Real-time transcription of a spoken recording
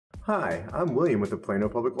Hi, I'm William with the Plano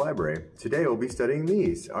Public Library. Today we'll be studying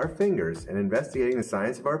these, our fingers, and investigating the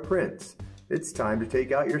science of our prints. It's time to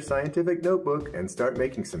take out your scientific notebook and start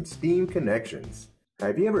making some STEAM connections.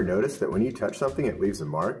 Have you ever noticed that when you touch something it leaves a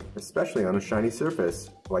mark, especially on a shiny surface,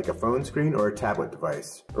 like a phone screen or a tablet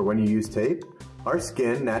device? Or when you use tape? Our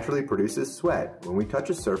skin naturally produces sweat. When we touch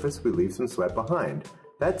a surface, we leave some sweat behind.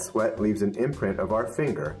 That sweat leaves an imprint of our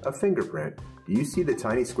finger, a fingerprint. Do you see the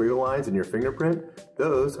tiny squiggle lines in your fingerprint?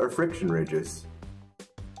 Those are friction ridges.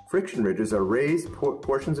 Friction ridges are raised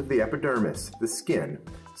portions of the epidermis, the skin.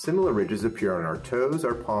 Similar ridges appear on our toes,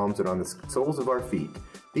 our palms, and on the soles of our feet.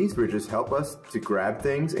 These ridges help us to grab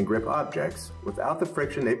things and grip objects. Without the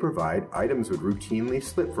friction they provide, items would routinely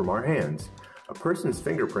slip from our hands. A person's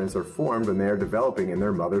fingerprints are formed when they are developing in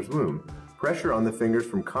their mother's womb. Pressure on the fingers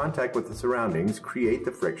from contact with the surroundings create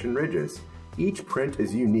the friction ridges. Each print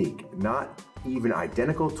is unique. Not even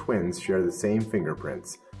identical twins share the same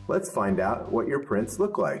fingerprints. Let's find out what your prints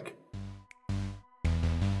look like.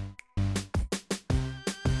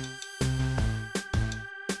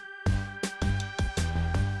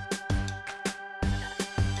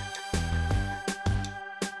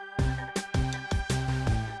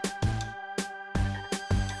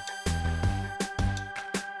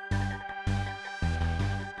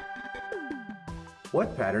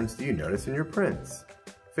 What patterns do you notice in your prints?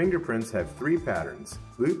 Fingerprints have three patterns: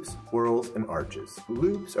 loops, whorls, and arches.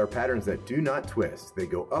 Loops are patterns that do not twist. They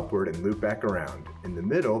go upward and loop back around. In the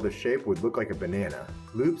middle, the shape would look like a banana.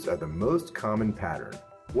 Loops are the most common pattern.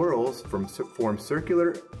 Whorls form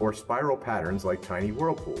circular or spiral patterns like tiny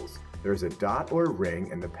whirlpools. There's a dot or ring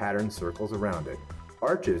and the pattern circles around it.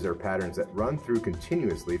 Arches are patterns that run through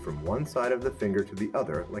continuously from one side of the finger to the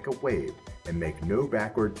other like a wave and make no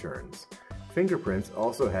backward turns. Fingerprints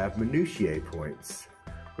also have minutiae points,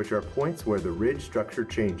 which are points where the ridge structure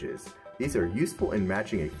changes. These are useful in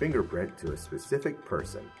matching a fingerprint to a specific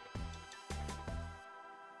person.